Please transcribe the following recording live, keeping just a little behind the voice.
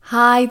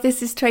Hi,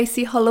 this is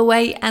Tracy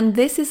Holloway, and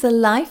this is a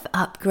Life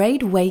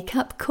Upgrade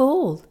Wake-Up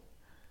Call.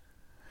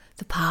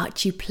 The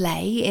part you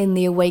play in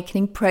the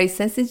awakening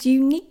process is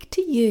unique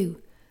to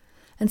you,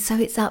 and so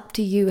it's up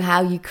to you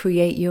how you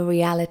create your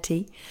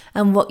reality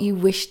and what you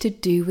wish to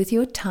do with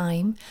your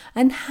time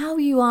and how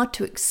you are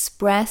to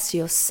express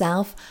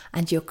yourself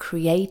and your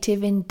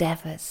creative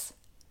endeavors.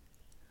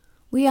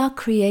 We are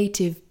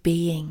creative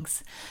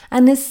beings,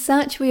 and as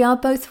such we are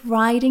both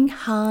riding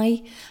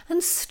high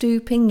and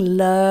stooping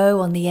low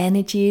on the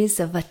energies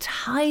of a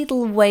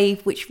tidal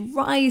wave which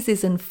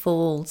rises and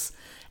falls,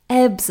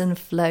 ebbs and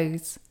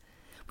flows.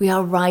 We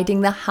are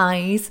riding the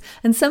highs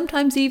and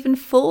sometimes even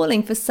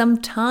falling for some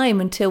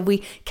time until we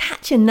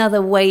catch another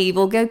wave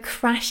or go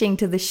crashing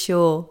to the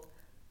shore.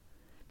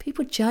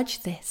 People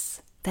judge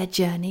their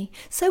journey,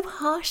 so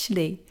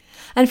harshly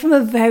and from a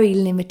very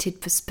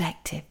limited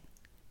perspective.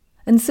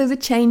 And so the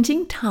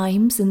changing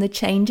times and the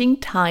changing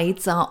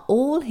tides are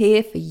all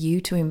here for you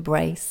to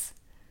embrace.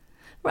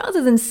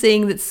 Rather than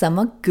seeing that some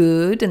are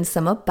good and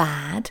some are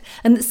bad,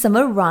 and that some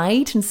are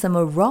right and some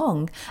are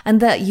wrong, and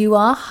that you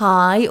are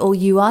high or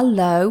you are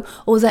low,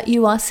 or that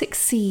you are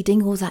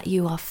succeeding or that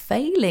you are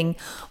failing,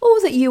 or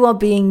that you are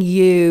being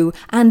you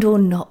and or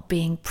not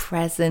being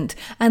present,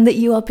 and that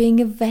you are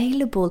being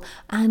available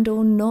and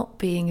or not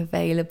being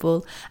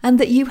available, and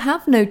that you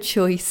have no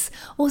choice,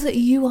 or that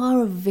you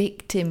are a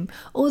victim,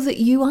 or that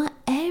you are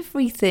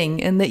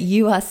everything and that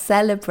you are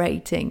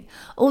celebrating,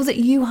 or that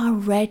you are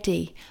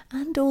ready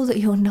and or that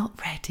you're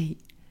not ready.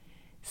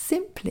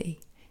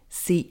 Simply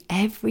see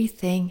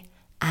everything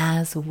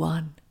as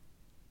one.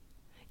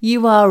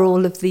 You are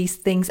all of these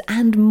things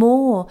and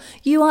more.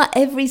 You are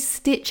every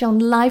stitch on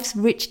life's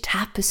rich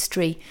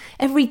tapestry,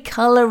 every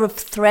colour of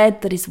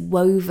thread that is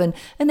woven,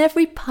 and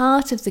every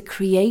part of the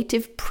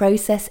creative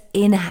process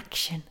in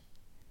action.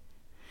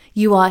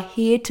 You are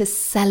here to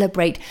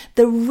celebrate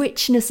the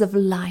richness of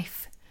life,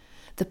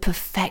 the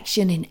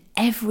perfection in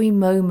every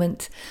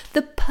moment,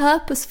 the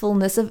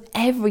purposefulness of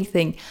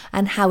everything,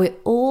 and how it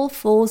all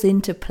falls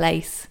into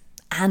place,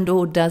 and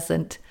or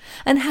doesn't,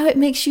 and how it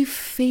makes you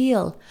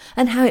feel,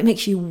 and how it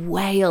makes you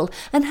wail,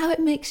 and how it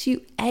makes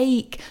you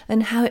ache,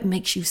 and how it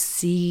makes you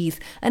seethe,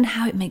 and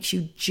how it makes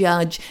you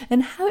judge,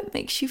 and how it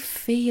makes you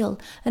feel,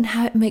 and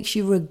how it makes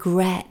you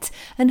regret,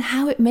 and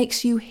how it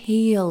makes you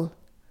heal.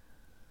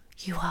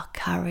 You are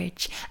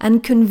courage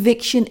and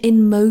conviction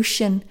in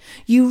motion.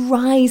 You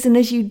rise, and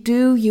as you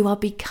do, you are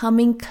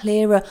becoming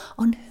clearer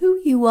on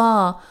who you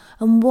are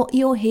and what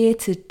you're here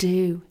to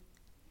do.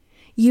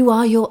 You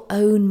are your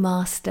own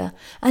master,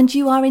 and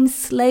you are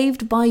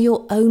enslaved by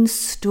your own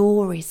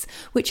stories,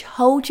 which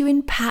hold you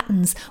in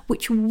patterns,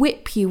 which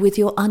whip you with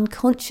your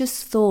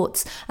unconscious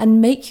thoughts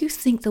and make you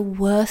think the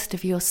worst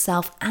of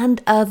yourself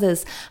and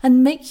others,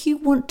 and make you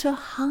want to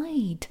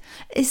hide,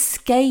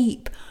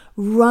 escape,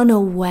 run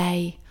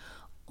away,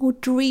 or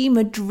dream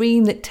a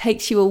dream that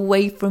takes you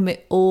away from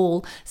it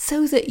all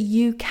so that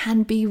you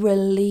can be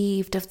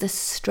relieved of the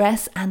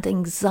stress and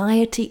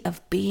anxiety of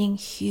being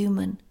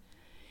human,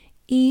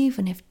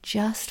 even if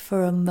just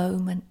for a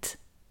moment.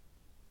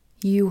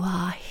 You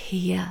are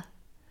here.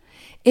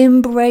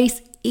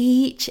 Embrace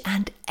each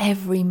and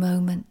every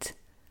moment,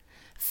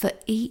 for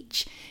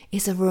each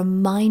is a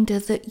reminder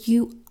that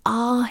you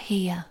are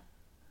here.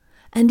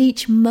 And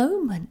each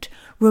moment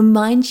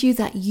reminds you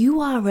that you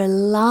are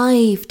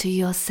alive to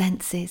your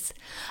senses,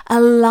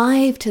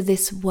 alive to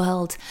this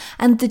world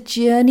and the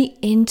journey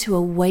into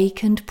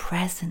awakened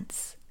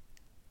presence.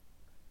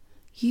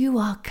 You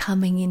are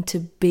coming into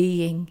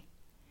being.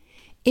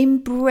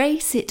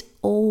 Embrace it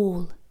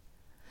all.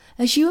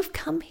 As you have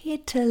come here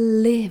to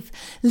live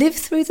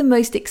through the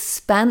most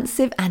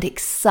expansive and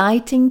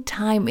exciting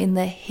time in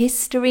the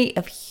history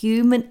of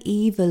human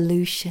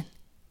evolution.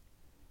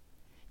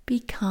 Be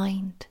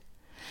kind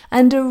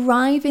and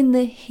arrive in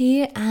the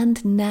here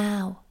and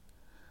now,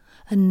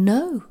 and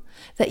know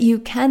that you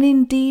can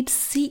indeed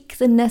seek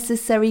the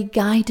necessary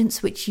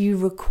guidance which you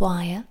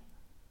require.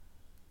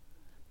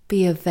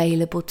 Be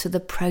available to the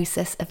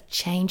process of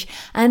change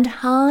and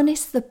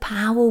harness the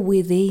power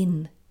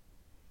within.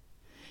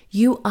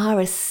 You are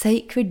a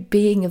sacred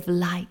being of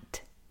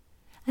light,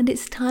 and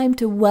it's time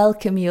to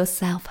welcome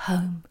yourself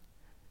home,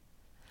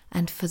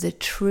 and for the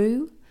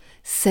true,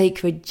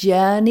 sacred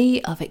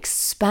journey of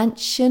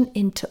expansion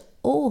into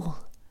all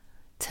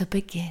to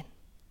begin.